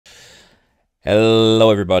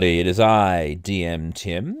Hello, everybody. It is I, DM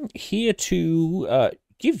Tim, here to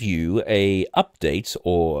give you a update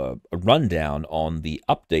or a rundown on the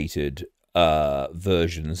updated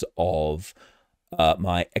versions of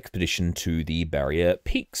my expedition to the Barrier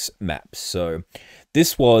Peaks map. So,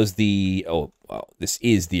 this is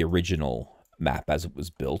the original map as it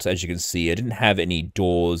was built. As you can see, I didn't have any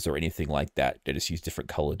doors or anything like that. I just used different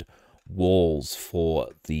colored walls for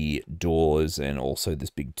the doors and also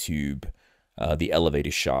this big tube. The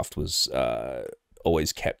elevator shaft was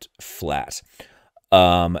always kept flat.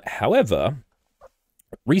 However,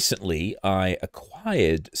 recently I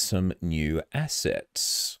acquired some new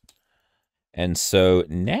assets. And so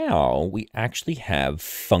now we actually have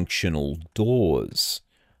functional doors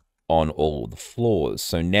on all of the floors.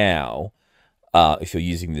 So now, if you're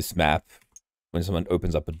using this map, when someone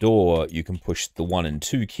opens up a door, you can push the 1 and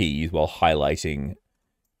 2 keys while highlighting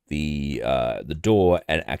the door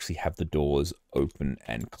and actually have the doors open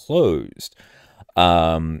and closed.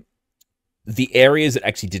 The areas that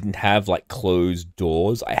actually didn't have like closed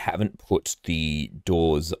doors, I haven't put the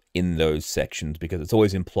doors in those sections because it's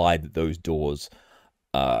always implied that those doors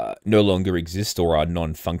no longer exist or are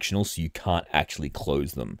non-functional, so you can't actually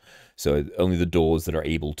close them. So only the doors that are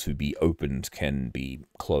able to be opened can be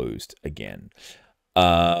closed again.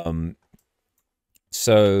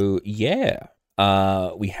 So yeah,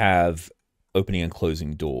 we have opening and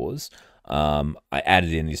closing doors. I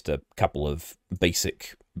added in just a couple of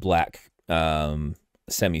basic black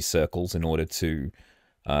semicircles in order to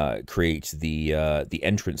create the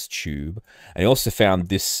entrance tube. I also found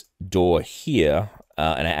this door here,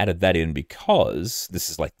 and I added that in because this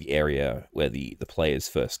is like the area where the players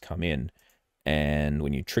first come in, and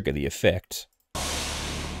when you trigger the effect,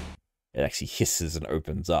 it actually hisses and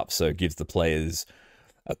opens up, so it gives the players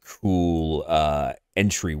a cool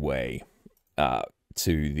entryway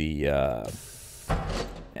to the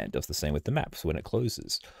and does the same with the maps when it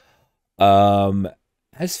closes.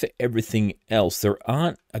 As for everything else, there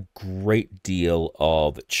aren't a great deal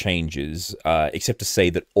of changes, except to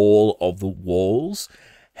say that all of the walls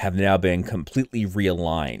have now been completely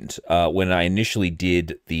realigned. When I initially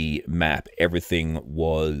did the map, everything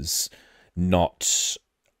was not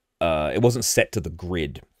it wasn't set to the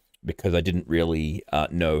grid because I didn't really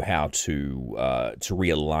know how to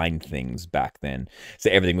realign things back then.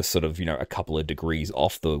 So everything was sort of, a couple of degrees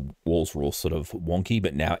off. The walls were all sort of wonky,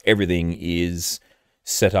 but now everything is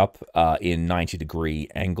set up in 90-degree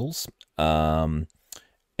angles. And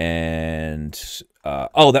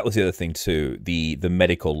that was the other thing too. The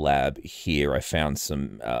medical lab here, I found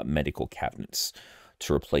some medical cabinets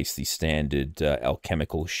to replace the standard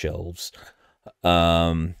alchemical shelves.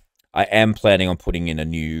 I am planning on putting in a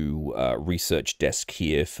new research desk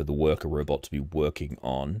here for the worker robot to be working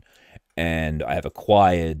on. And I have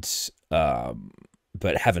acquired,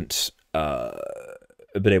 but haven't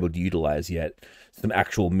been able to utilize yet, some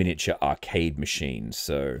actual miniature arcade machines.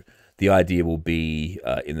 So the idea will be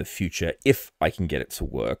in the future, if I can get it to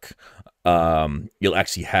work, you'll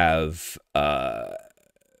actually have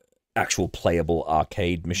actual playable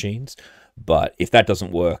arcade machines. But if that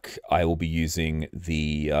doesn't work, I will be using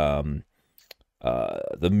the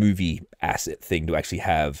movie asset thing to actually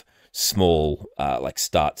have small like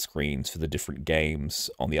start screens for the different games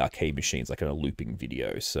on the arcade machines, like in a looping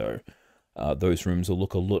video. So those rooms will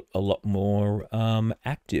look a lot more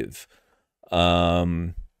active.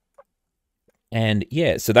 And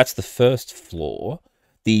yeah, so that's the first floor.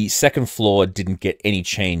 The second floor didn't get any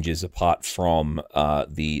changes apart from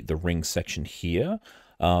the ring section here.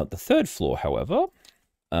 The third floor, however,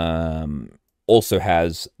 also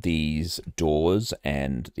has these doors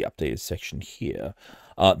and the updated section here.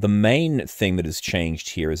 The main thing that has changed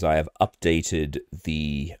here is I have updated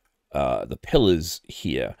the pillars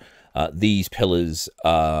here. These pillars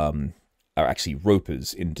are actually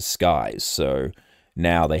ropers in disguise, so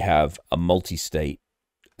now they have a multi-state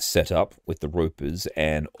setup with the ropers,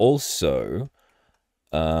 and also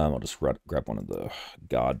I'll just grab one of the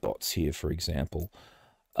guard bots here, for example.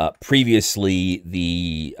 Previously,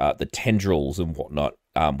 the tendrils and whatnot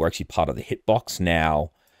were actually part of the hitbox.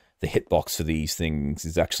 Now, the hitbox for these things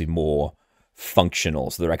is actually more functional,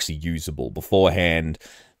 so they're actually usable. Beforehand,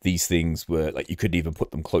 these things were like you couldn't even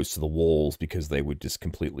put them close to the walls because they would just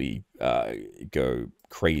completely go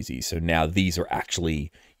crazy. So now these are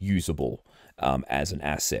actually usable as an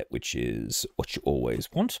asset, which is what you always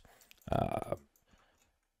want.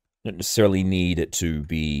 Don't necessarily need it to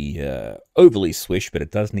be overly swish, but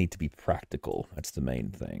it does need to be practical. That's the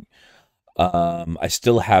main thing. I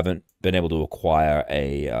still haven't been able to acquire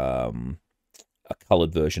a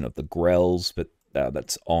colored version of the grells, but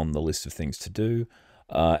that's on the list of things to do.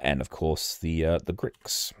 and of course the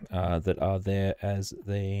bricks that are there as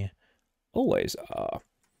they always are.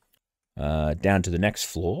 Down to the next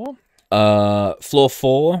floor. Floor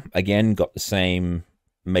 4, again, got the same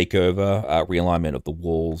makeover, realignment of the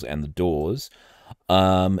walls and the doors.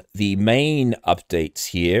 The main updates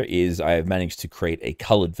here is I have managed to create a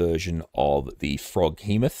colored version of the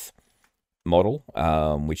Froghemoth model,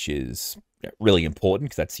 which is really important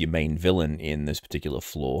because that's your main villain in this particular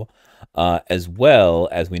floor, as well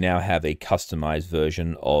as we now have a customized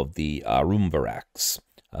version of the Rumvarax,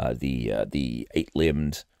 the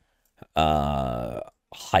 8-limbed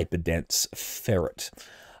hyperdense ferret.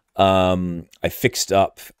 I fixed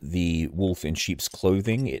up the wolf in sheep's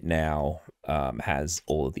clothing. It now has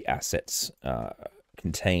all of the assets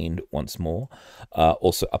contained once more.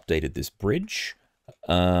 Also updated this bridge.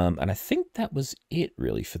 And I think that was it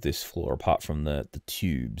really for this floor, apart from the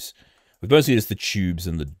tubes. With mostly just the tubes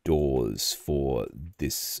and the doors for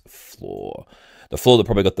this floor. The floor that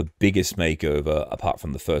probably got the biggest makeover, apart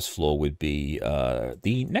from the first floor, would be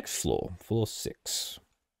the next floor, floor 6.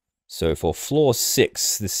 So for floor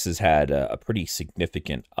 6, this has had a pretty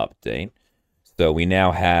significant update. So we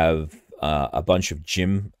now have a bunch of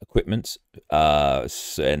gym equipment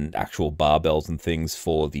and actual barbells and things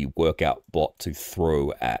for the workout bot to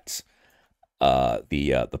throw at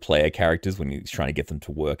the player characters when he's trying to get them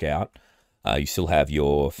to work out. You still have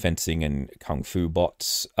your fencing and kung fu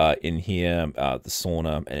bots in here, the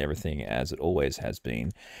sauna and everything as it always has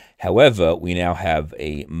been. However, we now have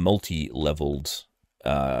a multi-leveled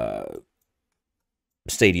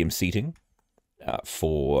stadium seating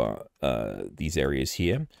for these areas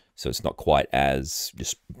here. So it's not quite as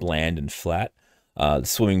just bland and flat. The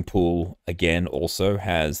swimming pool, again, also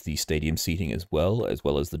has the stadium seating as well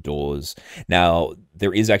as the doors. Now,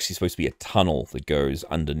 there is actually supposed to be a tunnel that goes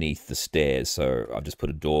underneath the stairs, so I've just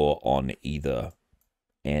put a door on either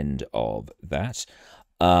end of that,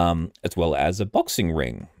 as well as a boxing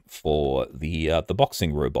ring for the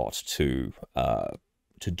boxing robot to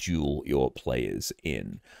duel your players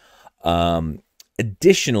in.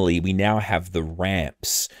 Additionally, we now have the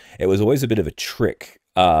ramps. It was always a bit of a trick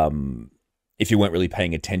if you weren't really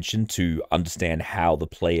paying attention to understand how the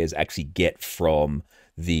players actually get from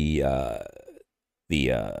the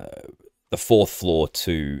 4th floor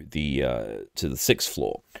to the 6th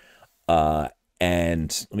floor.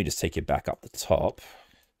 And let me just take you back up the top.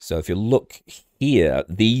 So if you look here,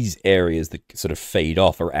 these areas that sort of fade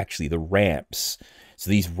off are actually the ramps.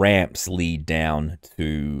 So these ramps lead down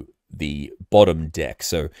to the bottom deck.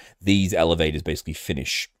 So these elevators basically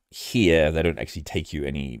finish here. They don't actually take you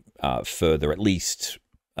any further, at least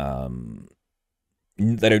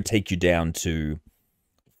they don't take you down to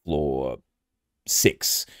floor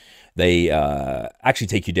 6. They actually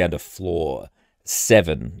take you down to floor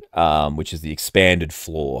 7, which is the expanded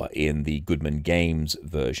floor in the Goodman Games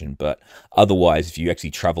version. But otherwise, if you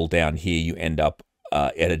actually travel down here, you end up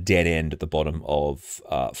at a dead end at the bottom of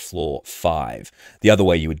floor 5. The other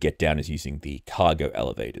way you would get down is using the cargo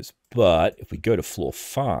elevators. But if we go to floor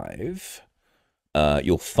 5,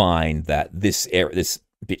 you'll find that this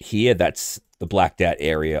bit here, that's the blacked out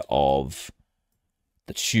area of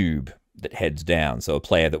the tube that heads down. So a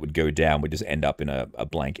player that would go down would just end up in a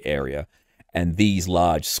blank area. And these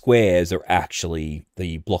large squares are actually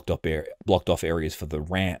the blocked off areas for the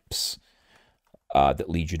ramps that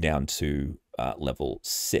lead you down to level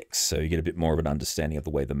 6. So you get a bit more of an understanding of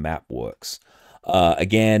the way the map works.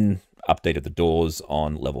 Again, updated the doors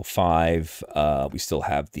on level 5. We still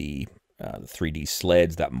have the 3D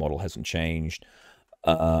sleds. That model hasn't changed.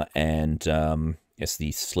 And yes,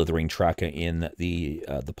 the slithering tracker in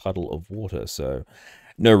the puddle of water. So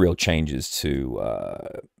no real changes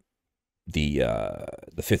to the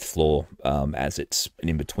 5th floor, as it's an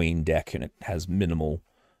in-between deck and it has minimal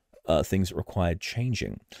things that required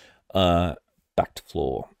changing. Back to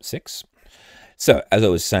floor 6. So, as I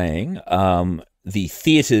was saying, the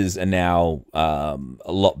theaters are now a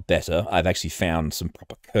lot better. I've actually found some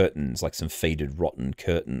proper curtains, like some faded rotten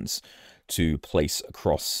curtains, to place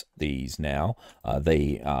across these now.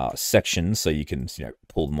 They are sections, so you can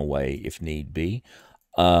pull them away if need be.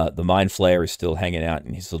 The Mind Flayer is still hanging out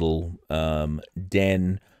in his little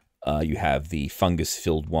den. You have the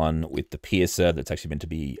fungus-filled one with the piercer that's actually meant to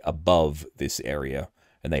be above this area,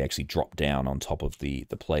 and they actually drop down on top of the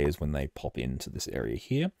players when they pop into this area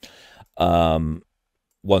here.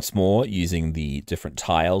 Once more, using the different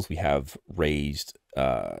tiles, we have raised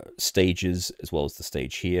stages, as well as the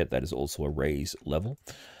stage here. That is also a raised level.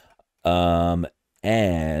 And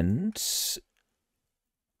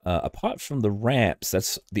apart from the ramps,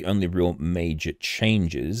 that's the only real major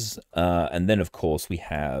changes. And then, of course, we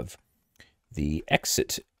have the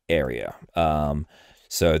exit area.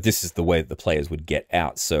 So this is the way that the players would get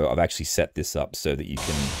out. So I've actually set this up so that you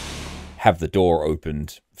can have the door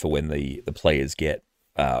opened for when the players get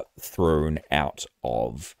thrown out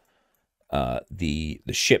of the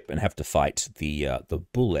ship and have to fight the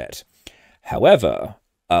bullet. However,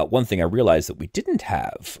 one thing I realized that we didn't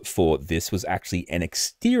have for this was actually an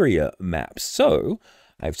exterior map. So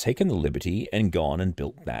I've taken the liberty and gone and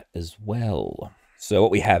built that as well. So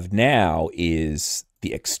what we have now is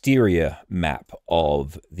the exterior map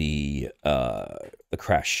of the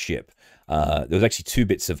crashed ship. There was actually 2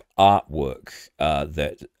 bits of artwork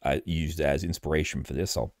that I used as inspiration for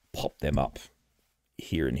this. I'll pop them up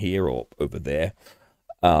here and here or over there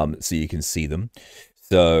so you can see them.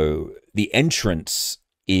 So the entrance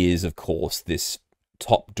is, of course, this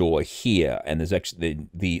top door here, and there's actually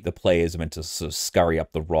the players are meant to sort of scurry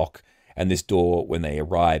up the rock, and this door, when they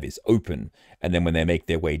arrive, is open, and then when they make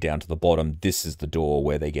their way down to the bottom, this is the door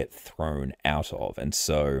where they get thrown out of. And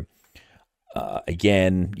so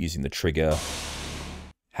again, using the trigger,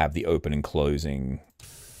 have the open and closing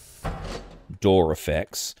door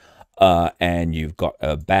effects, and you've got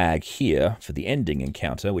a bag here for the ending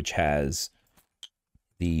encounter, which has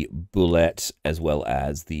the bullet as well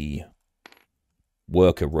as the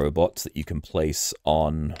worker robots that you can place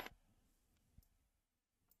on.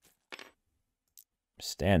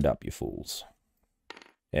 Stand up, you fools.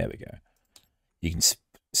 There we go. You can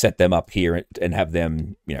set them up here and have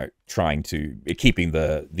them, you know, keeping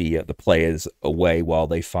the players away while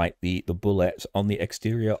they fight the bullet on the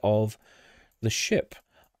exterior of the ship.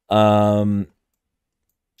 And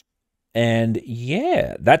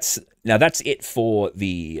yeah, that's it for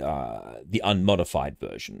the unmodified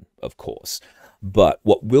version, of course. But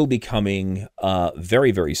what will be coming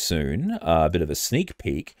very, very soon, a bit of a sneak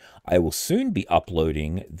peek, I will soon be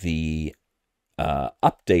uploading the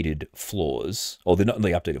updated floors, or not the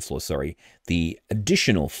updated floor, sorry, the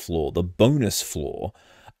additional floor, the bonus floor,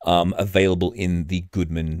 available in the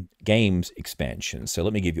Goodman Games expansion. So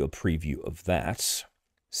let me give you a preview of that.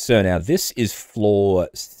 So now this is floor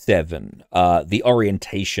 7. The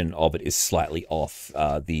orientation of it is slightly off.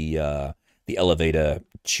 The elevator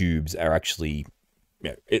tubes are actually,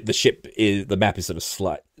 you know, the map is sort of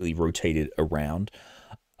slightly rotated around.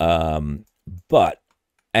 But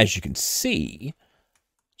as you can see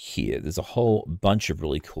here, there's a whole bunch of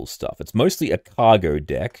really cool stuff. It's mostly a cargo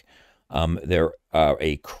deck. There are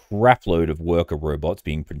a crapload of worker robots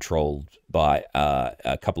being controlled by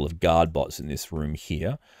a couple of guard bots in this room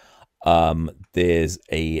here. There's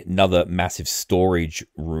another massive storage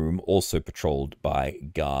room also patrolled by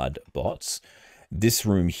guard bots. This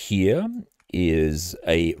room here is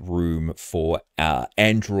a room for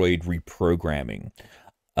android reprogramming.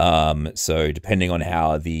 So depending on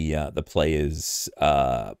how the players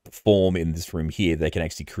perform in this room here, they can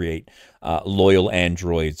actually create loyal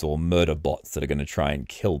androids or murder bots that are going to try and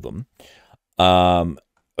kill them.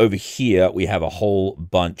 Over here, we have a whole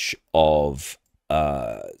bunch of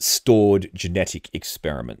stored genetic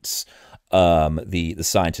experiments. The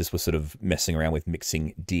scientists were sort of messing around with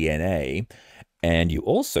mixing DNA. And you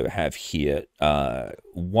also have here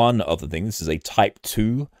one other thing. This is a type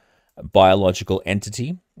 2 biological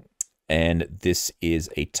entity, and this is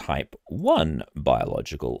a type 1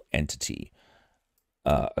 biological entity,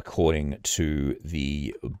 according to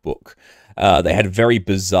the book. They had very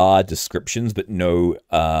bizarre descriptions, but no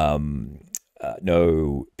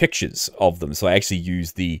pictures of them. So I actually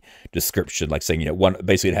used the description, like saying, you know, one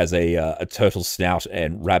basically it has a turtle snout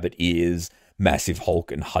and rabbit ears, massive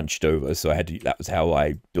hulk, and hunched over. So I had to. That was how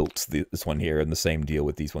I built this one here, and the same deal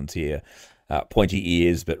with these ones here. Pointy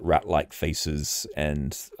ears, but rat-like faces,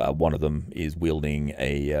 and one of them is wielding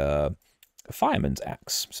a fireman's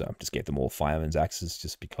axe. So I just gave them all fireman's axes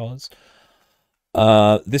just because.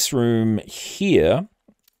 This room here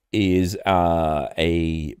is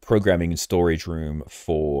a programming and storage room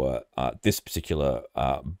for this particular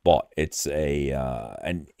bot. It's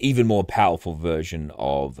an even more powerful version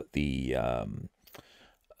of the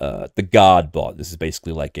guard bot. This is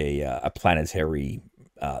basically like a planetary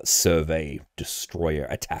survey destroyer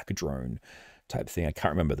attack drone type thing. I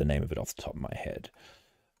can't remember the name of it off the top of my head.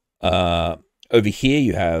 Over here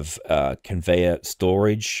you have conveyor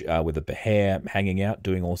storage with a bear hanging out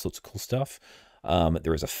doing all sorts of cool stuff.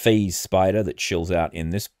 There is a phase spider that chills out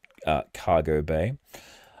in this cargo bay.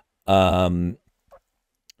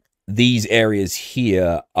 These areas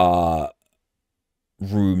here are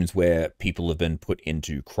rooms where people have been put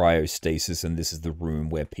into cryostasis, and this is the room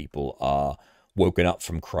where people are woken up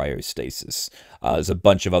from cryostasis. There's a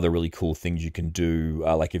bunch of other really cool things you can do,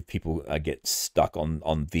 like if people get stuck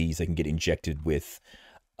on these, they can get injected with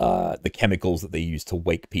the chemicals that they use to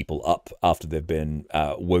wake people up after they've been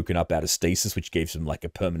woken up out of stasis, which gives them like a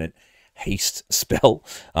permanent haste spell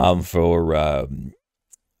for I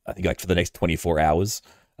think like for the next 24 hours.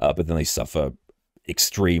 But then they suffer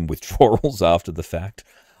extreme withdrawals after the fact.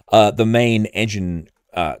 The main engine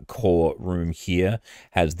core room here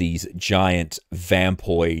has these giant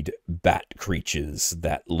vampoid bat creatures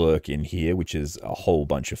that lurk in here, which is a whole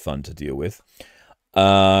bunch of fun to deal with.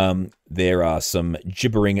 There are some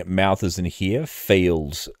gibbering mouthers in here,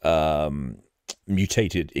 failed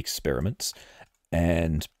mutated experiments,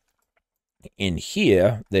 and in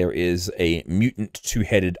here there is a mutant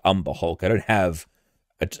two-headed Umber Hulk. I don't have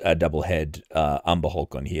a double head Umber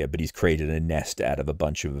Hulk on here, but he's created a nest out of a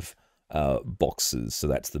bunch of boxes, so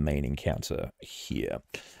that's the main encounter here.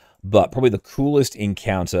 But probably the coolest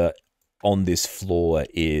encounter on this floor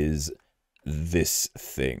is this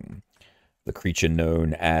thing, the creature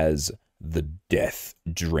known as the Death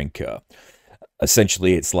Drinker.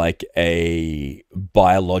 Essentially, it's like a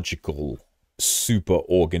biological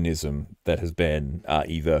superorganism that has been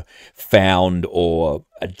either found or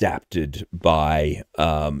adapted by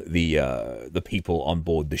the people on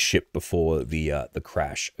board the ship before the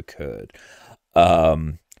crash occurred.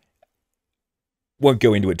 Won't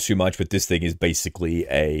go into it too much, but this thing is basically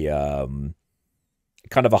a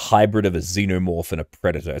kind of a hybrid of a xenomorph and a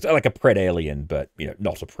predator. It's like a pred alien, but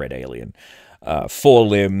not a pred alien. 4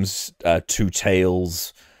 limbs, 2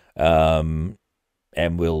 tails, and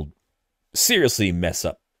will seriously mess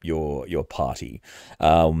up your party.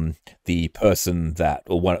 The person that,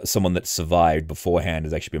 or someone that survived beforehand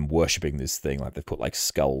has actually been worshipping this thing. Like they've put like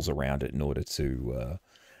skulls around it in order to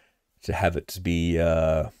have it to be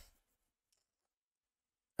a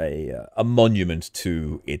monument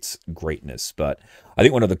to its greatness. But I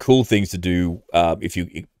think one of the cool things to do, if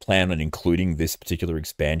you plan on including this particular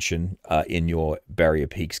expansion in your Barrier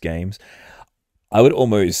Peaks games, I would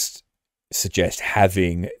almost suggest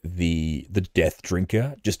having the Death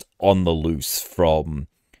Drinker just on the loose from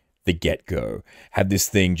the get-go. Have this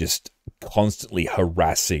thing just constantly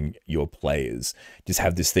harassing your players. Just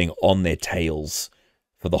have this thing on their tails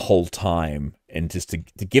for the whole time, and just to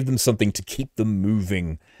give them something to keep them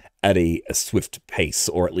moving at a swift pace,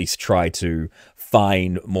 or at least try to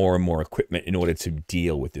find more and more equipment in order to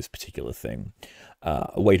deal with this particular thing.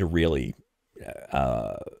 A way to really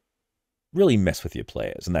mess with your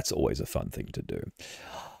players, and that's always a fun thing to do.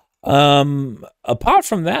 Apart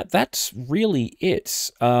from that, that's really it.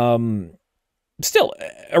 Still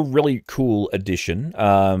a really cool addition.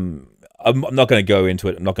 I'm not going to go into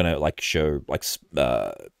it. I'm not going to like show like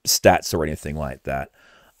stats or anything like that,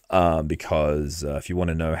 because if you want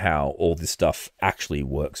to know how all this stuff actually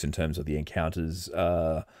works in terms of the encounters,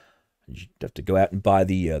 you have to go out and buy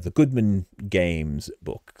the Goodman games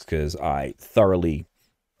book, because I thoroughly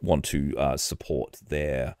want to support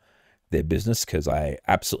their business, because I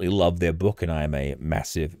absolutely love their book and I am a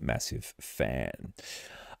massive fan.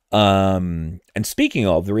 And speaking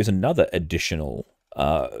of, there is another additional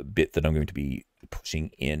bit that I'm going to be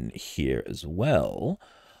putting in here as well.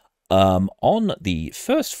 On the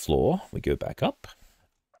first floor, we go back up.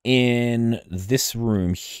 In this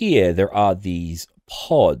room here, there are these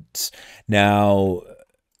pods. Now,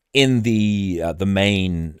 in the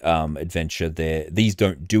main adventure, these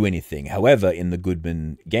don't do anything. However, in the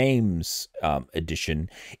Goodman Games edition,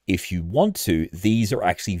 if you want to, these are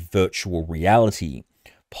actually virtual reality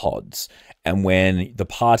pods. And when the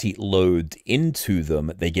party loads into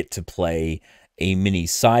them, they get to play a mini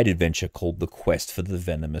side adventure called The Quest for the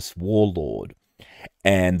Venomous Warlord.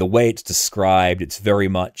 And the way it's described, it's very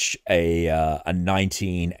much a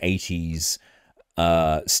 1980s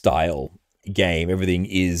style game. Everything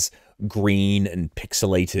is green and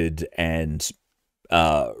pixelated and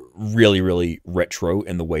really retro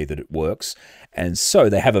in the way that it works. And so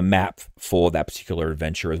they have a map for that particular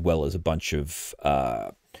adventure, as well as a bunch of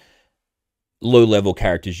low-level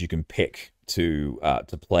characters you can pick to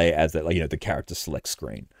play as that, the character select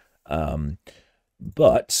screen.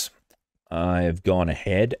 But I've gone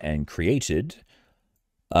ahead and created,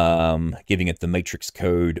 giving it the Matrix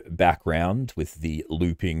Code background with the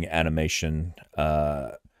looping animation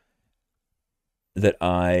that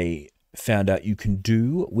I found out you can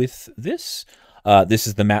do with this. This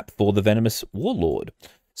is the map for the Venomous Warlord.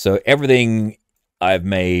 So everything I've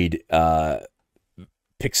made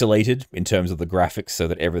pixelated in terms of the graphics, so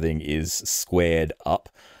that everything is squared up.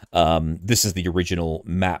 This is the original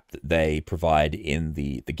map that they provide in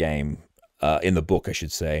the game, in the book, I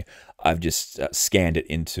should say. I've just scanned it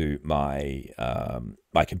into my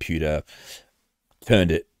my computer,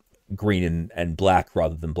 turned it green and black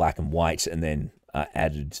rather than black and white, and then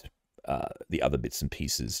added the other bits and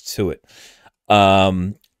pieces to it.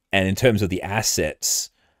 And in terms of the assets,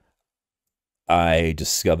 I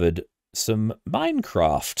discovered some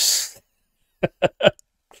Minecraft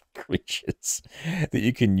creatures that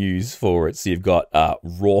you can use for it. So you've got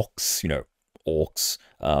rorks, orcs,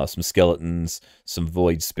 some skeletons, some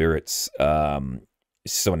void spirits.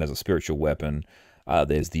 Someone has a spiritual weapon.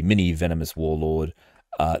 There's the mini venomous warlord.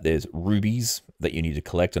 There's rubies that you need to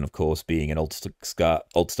collect, and of course, being an old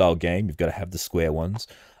style game, you've got to have the square ones.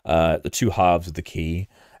 The two halves of the key.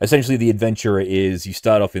 Essentially, the adventure is you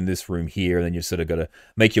start off in this room here, and then you've sort of got to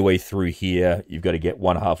make your way through here. You've got to get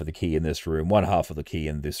one half of the key in this room, one half of the key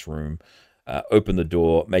in this room. Open the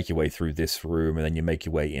door, make your way through this room, and then you make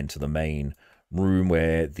your way into the main room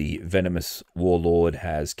where the venomous warlord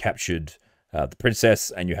has captured the princess,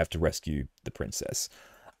 and you have to rescue the princess.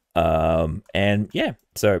 And yeah,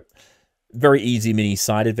 so very easy mini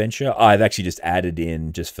side adventure. I've actually just added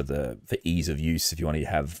in, just for ease of use, if you want to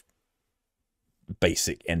have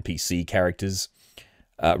basic NPC characters,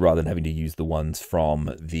 rather than having to use the ones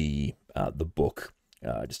from the book,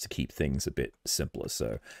 just to keep things a bit simpler.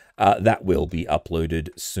 So that will be uploaded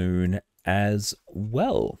soon as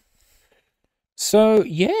well. So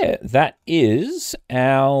yeah, that is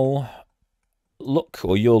our look,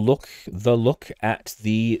 or the look at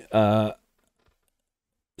the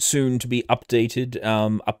soon to be updated,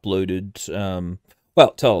 uploaded,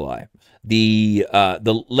 well, tell a lie. The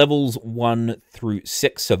levels 1 through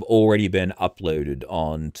 6 have already been uploaded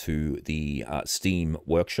onto the Steam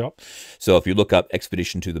workshop. So if you look up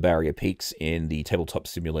Expedition to the Barrier Peaks in the Tabletop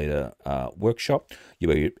Simulator workshop,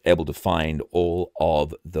 you'll be able to find all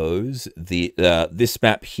of those. This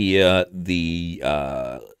map here, the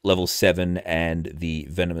level 7 and the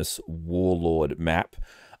Venomous Warlord map,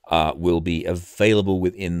 will be available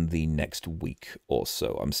within the next week or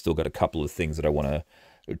so. I'm still got a couple of things that I want to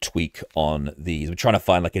tweak on these. I'm trying to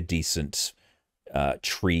find like a decent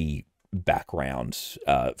tree background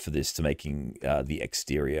for this, to making the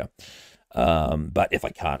exterior. But if I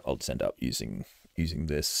can't, I'll just end up using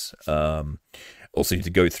this. Also need to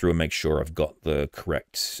go through and make sure I've got the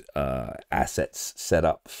correct assets set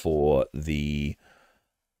up for the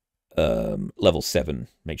level 7.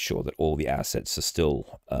 Make sure that all the assets are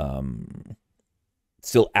still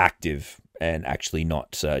active and actually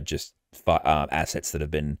not just assets that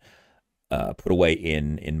have been put away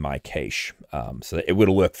in my cache. So that it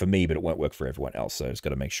will work for me, but it won't work for everyone else. So I just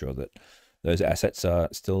got to make sure that those assets are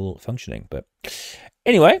still functioning. But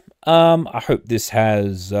anyway, I hope this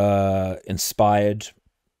has inspired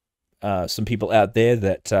some people out there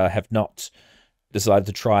that have not decided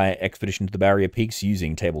to try Expedition to the Barrier Peaks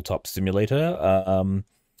using Tabletop Simulator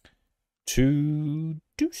to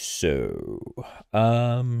do so.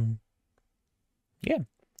 Yeah.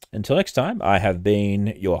 Until next time, I have been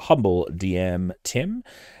your humble DM, Tim,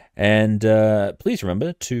 and please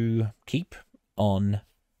remember to keep on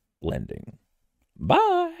blending.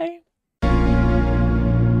 Bye!